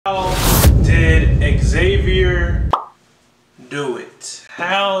Xavier do it?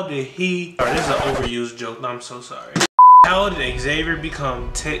 How did he... Sorry, this is an overused joke. No, I'm so sorry. How did Xavier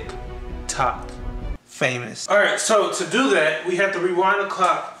become TikTok famous? Alright, so to do that, we have to rewind the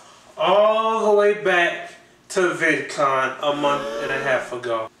clock all the way back to VidCon a month and a half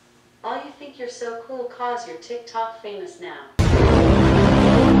ago. Oh, you think you're so cool cause you're TikTok famous now.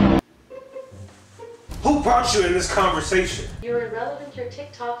 Who brought you in this conversation? You're irrelevant, you're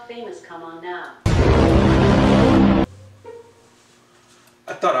TikTok famous, come on now.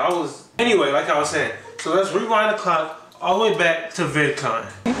 I thought I was... Anyway, like I was saying, so let's rewind the clock all the way back to VidCon.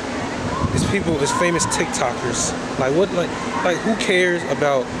 It's people, it's famous TikTokers. Like what, like who cares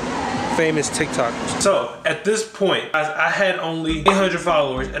about famous TikTokers? So at this point, I had only 800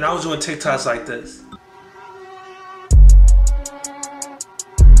 followers and I was doing TikToks like this.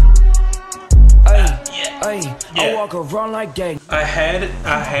 I walk around like gang. I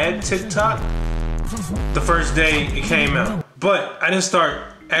had TikTok the first day it came out, but I didn't start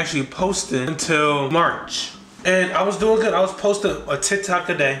actually posting until March. And I was doing good. I was posting a TikTok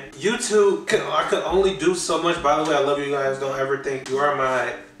a day. YouTube, I could only do so much. By the way, I love you guys. Don't ever think you are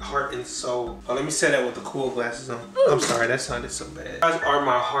my heart and soul. Oh, let me say that with the cool glasses on. I'm sorry, that sounded so bad. You guys are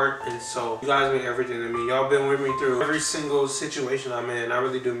my heart and soul. You guys mean everything to me. Y'all been with me through every single situation I'm in. I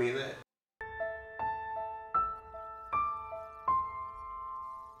really do mean that.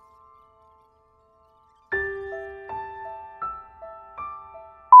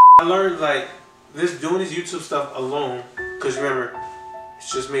 I learned like doing this YouTube stuff alone, because remember,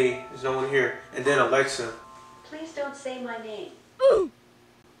 it's just me, there's no one here, and then Alexa. Please don't say my name.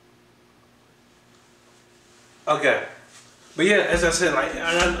 Okay, but yeah, as I said, like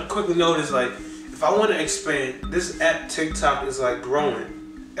I quickly noticed, like if I want to expand, this app TikTok is like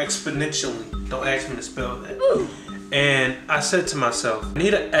growing exponentially. Don't ask me to spell that. And I said to myself, I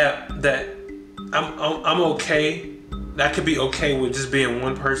need an app that I'm okay. That could be okay with just being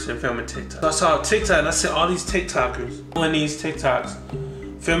one person filming TikTok. So I saw TikTok and I said all these TikTokers doing these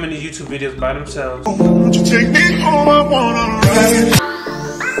TikToks, filming these YouTube videos by themselves. Won't you take me home? I wanna ride.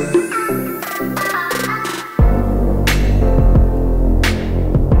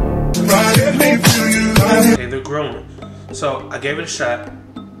 Okay, they're growing. So I gave it a shot,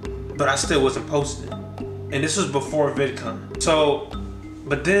 but I still wasn't posting. And this was before VidCon. So,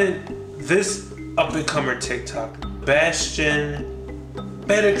 but then this up-and-comer TikTok, Bastion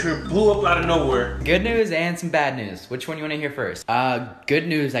Bedecker, blew up out of nowhere. Good news and some bad news. Which one you want to hear first? Good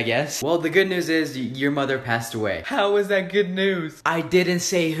news, I guess. Well, the good news is your mother passed away. How is that good news? I didn't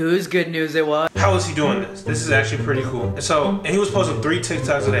say whose good news it was. How is he doing this? This is actually pretty cool. And he was posting 3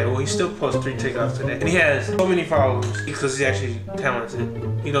 TikToks a day. Well, he still posts 3 TikToks a day. And he has so many followers because he's actually talented.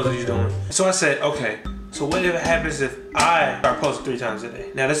 He knows what he's doing. So I said, okay, so what if it happens if I start posting 3 times a day?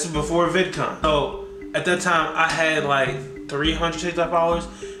 Now, this is before VidCon. So at that time, I had like 300 TikTok followers,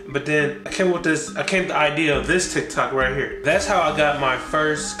 but then I came with the idea of this TikTok right here. That's how I got my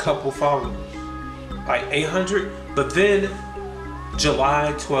first couple followers, like 800. But then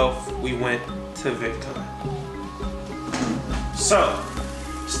July 12th, we went to VidCon. So,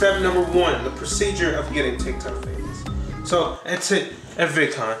 step number 1, the procedure of getting TikTok famous. So at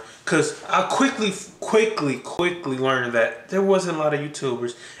VidCon, because I quickly learned that there wasn't a lot of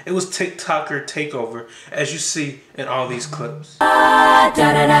YouTubers. It was TikToker takeover, as you see in all these clips. I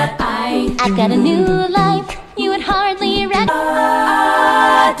got a new life, you would hardly recognize.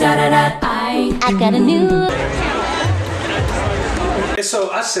 I got a new. And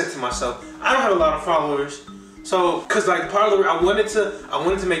so I said to myself, I don't have a lot of followers. So, cause like part of the, I wanted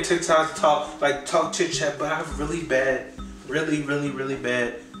to make TikToks talk chit chat, but I have really bad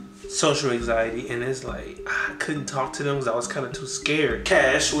social anxiety, and it's like I couldn't talk to them because I was kind of too scared.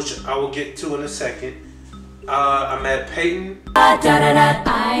 Cash, which I will get to in a second. I met Peyton. I got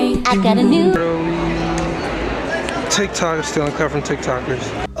a new. TikTok is still uncovering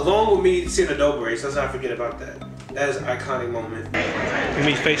TikTokers. Along with me seeing a dope race, let's not forget about that. That is an iconic moment. You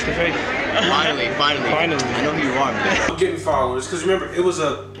meet face to face. Finally. I know who you are, man. I'm getting followers because remember it was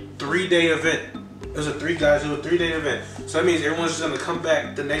a 3-day event. It was a 3-day event. So that means everyone's just gonna come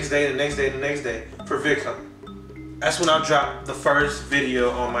back the next day, the next day, the next day for VidCon. That's when I dropped the first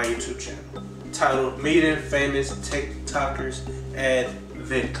video on my YouTube channel, titled Meeting Famous TikTokers at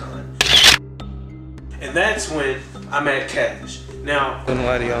VidCon. And that's when I met Cash. Now, I'm gonna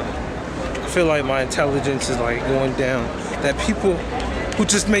lie to y'all, I feel like my intelligence is like going down. That people who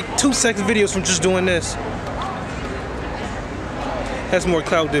just make 2-second videos from just doing this has more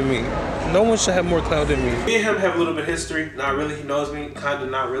clout than me. No one should have more clout than me. Me and him have a little bit of history. Not really. He knows me. Kinda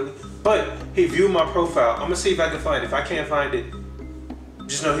not really. But he viewed my profile. I'm gonna see if I can find it. If I can't find it,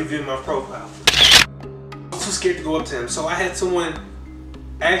 just know he viewed my profile. too scared to go up to him. So I had someone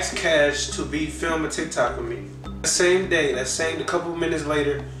ask Cash to film a TikTok with me. The same day, a couple minutes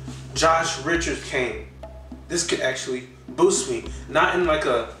later, Josh Richards came. This could actually boost me. Not in like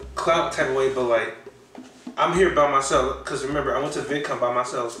a clout type of way, but like, I'm here by myself. Cause remember, I went to VidCon by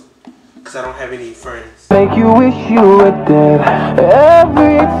myself. Cause I don't have any friends. Make you wish you were dead.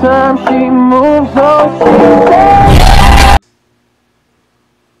 Every time she moves on, she's dead.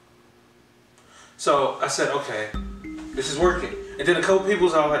 So I said, okay, this is working. And then a couple people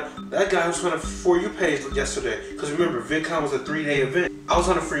was all like, that guy was on a For You page yesterday. Because remember, VidCon was a 3-day event. I was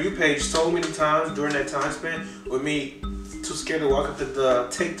on a For You page so many times during that time span with me too scared to walk up to the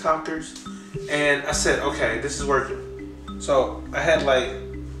TikTokers. And I said, okay, this is working. So I had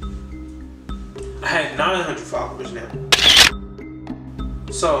 900 followers now.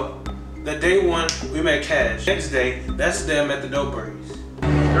 So the day one, we met Cash. Next day, that's the day I met the Doughboys. 3,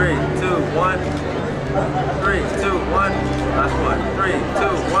 2, 1. 3, 2, 1. Last one. 3, 2,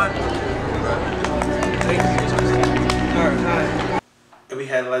 1. And we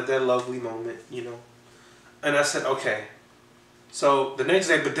had like that lovely moment, you know. And I said, okay. So the next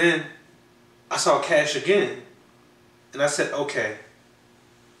day, but then I saw Cash again. And I said, okay,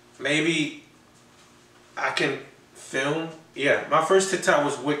 maybe I can film. Yeah, my first TikTok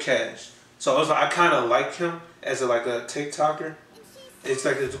was with Cash. So I was like, I kind of like him as a TikToker. It's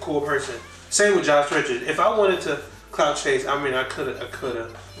like it's a cool person. Same with Josh Richards. If I wanted to clout chase, I mean, I coulda.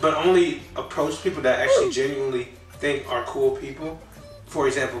 But only approach people that actually genuinely think are cool people. For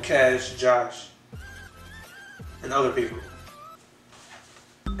example, Cash, Josh, and other people.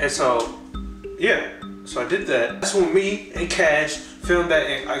 And so, yeah. So I did that. That's when me and Cash filmed that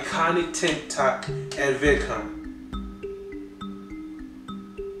iconic TikTok at VidCon.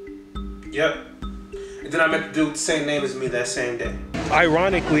 Yep. And then I met the dude with the same name as me that same day.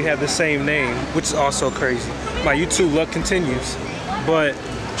 Ironically have the same name, which is also crazy. My YouTube luck continues. But,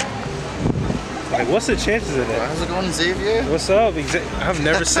 like, what's the chances of that? How's it going, Xavier? What's up? I've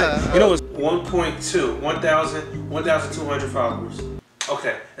never said. You know, it's 1,200 followers.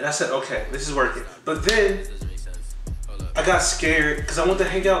 Okay, and I said, okay, this is working. But then, I got scared because I wanted to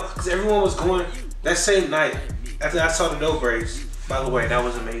hang out because everyone was going that same night. After I saw the Doughboys, by the way, that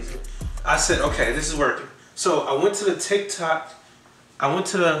was amazing. I said, okay, this is working. So I went to the TikTok. I went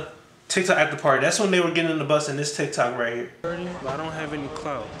to the TikTok after party. That's when they were getting in the bus in this TikTok right here. But I don't have any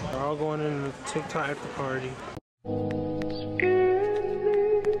clout. They're all going in the TikTok after party.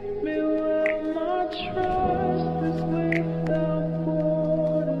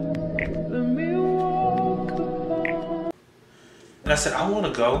 And I said, I want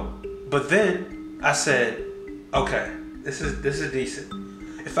to go. But then I said, okay, this is decent.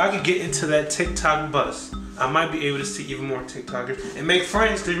 If I could get into that TikTok bus, I might be able to see even more TikTokers and make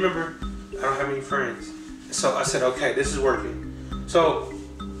friends. Because remember, I don't have any friends. So I said, okay, this is working. So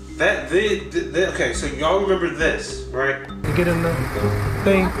okay, so y'all remember this, right? To get in the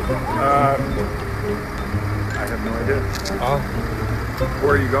thing. I have no idea. Oh.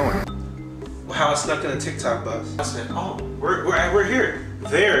 Where are you going? How I snuck in a TikTok bus. I said, oh, we're here.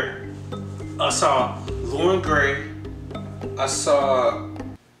 There, I saw Lauren Gray. I saw,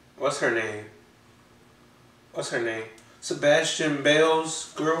 what's her name? Sebastian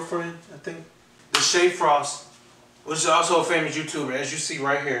Bale's girlfriend, I think. Deshae Frost, which is also a famous YouTuber, as you see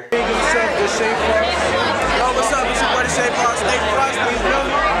right here. Yo, what's up? It's your boy Deshae Frost.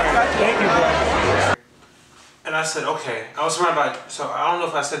 Thank you, bro. And I said, okay. I was surrounded by, so I don't know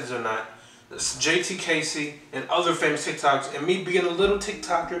if I said this or not. It's JT Casey and other famous TikToks, and me being a little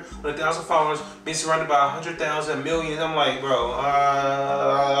TikToker with 1,000 followers, being surrounded by 100,000, millions. I'm like, bro,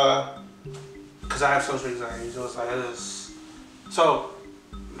 because I have social anxiety, so it's like this. So,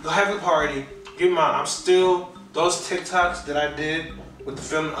 go have a party, get mine. I'm still, those TikToks that I did with the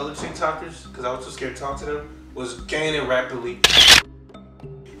filming other TikTokers, because I was too scared to talk to them, was gaining rapidly.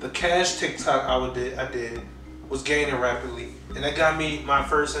 The Cash TikTok I did was gaining rapidly, and that got me my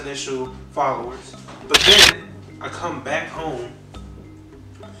first initial followers. But then I come back home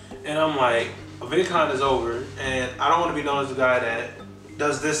and I'm like, VidCon is over and I don't want to be known as the guy that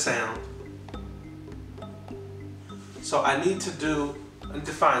does this sound. So I need to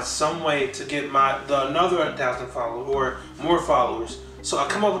find some way to get another 1,000 followers or more followers. So I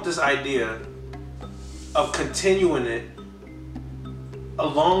come up with this idea of continuing it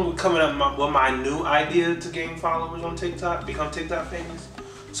along with coming up with my new idea to gain followers on TikTok, become TikTok famous.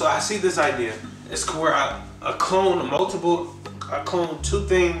 So I see this idea. It's where I clone two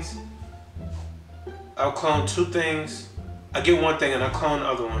things. I'll clone two things. I get one thing and I clone the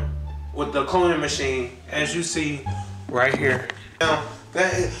other one with the cloning machine, as you see right here. Now,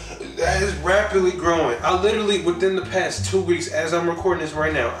 That is rapidly growing. I literally, within the past 2 weeks, as I'm recording this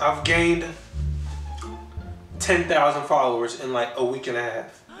right now, I've gained 10,000 followers in like a week and a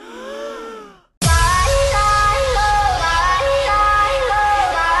half.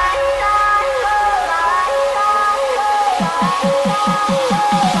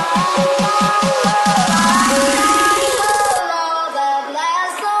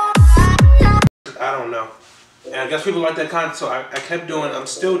 I don't know. And I guess people like that content, so I kept doing it. I'm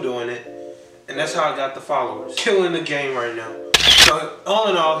still doing it. And that's how I got the followers. Killing the game right now. So all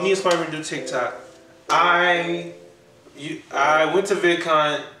in all, he inspired me to do TikTok. I went to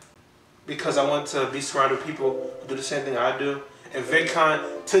VidCon because I want to be surrounded with people who do the same thing I do. And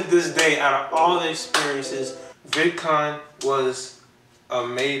VidCon, to this day, out of all the experiences, VidCon was a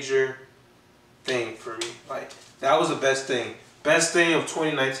major thing for me. Like, that was the best thing. Best thing of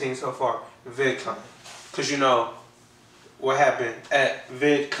 2019 so far, VidCon. Because you know what happened at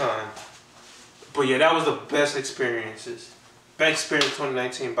VidCon. But yeah, that was the best experiences. Best experience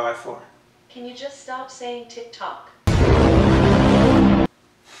 2019 by far. Can you just stop saying TikTok?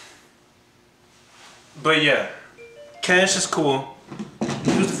 But yeah, Cash is cool.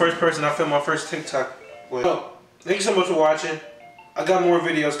 He was the first person I filmed my first TikTok with. So, thank you so much for watching. I got more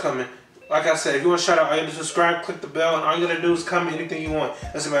videos coming. Like I said, if you want to shout out, all you have to subscribe, click the bell, and all you gotta do is comment anything you want.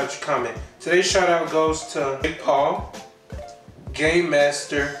 Doesn't matter what you comment. Today's shout out goes to Big Paul, Game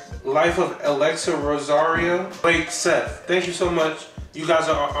Master, Life of Alexa Rosario, Blake Seth. Thank you so much. You guys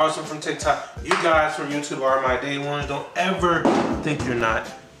are awesome from TikTok. You guys from YouTube are my day ones. Don't ever think you're not.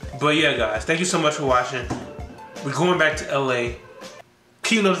 But yeah, guys, thank you so much for watching. We're going back to LA.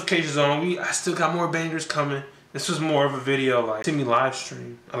 Keep notifications on. I still got more bangers coming. This was more of a video, like, see me live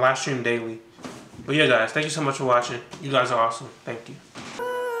stream. I live stream daily. But yeah, guys, thank you so much for watching. You guys are awesome. Thank you.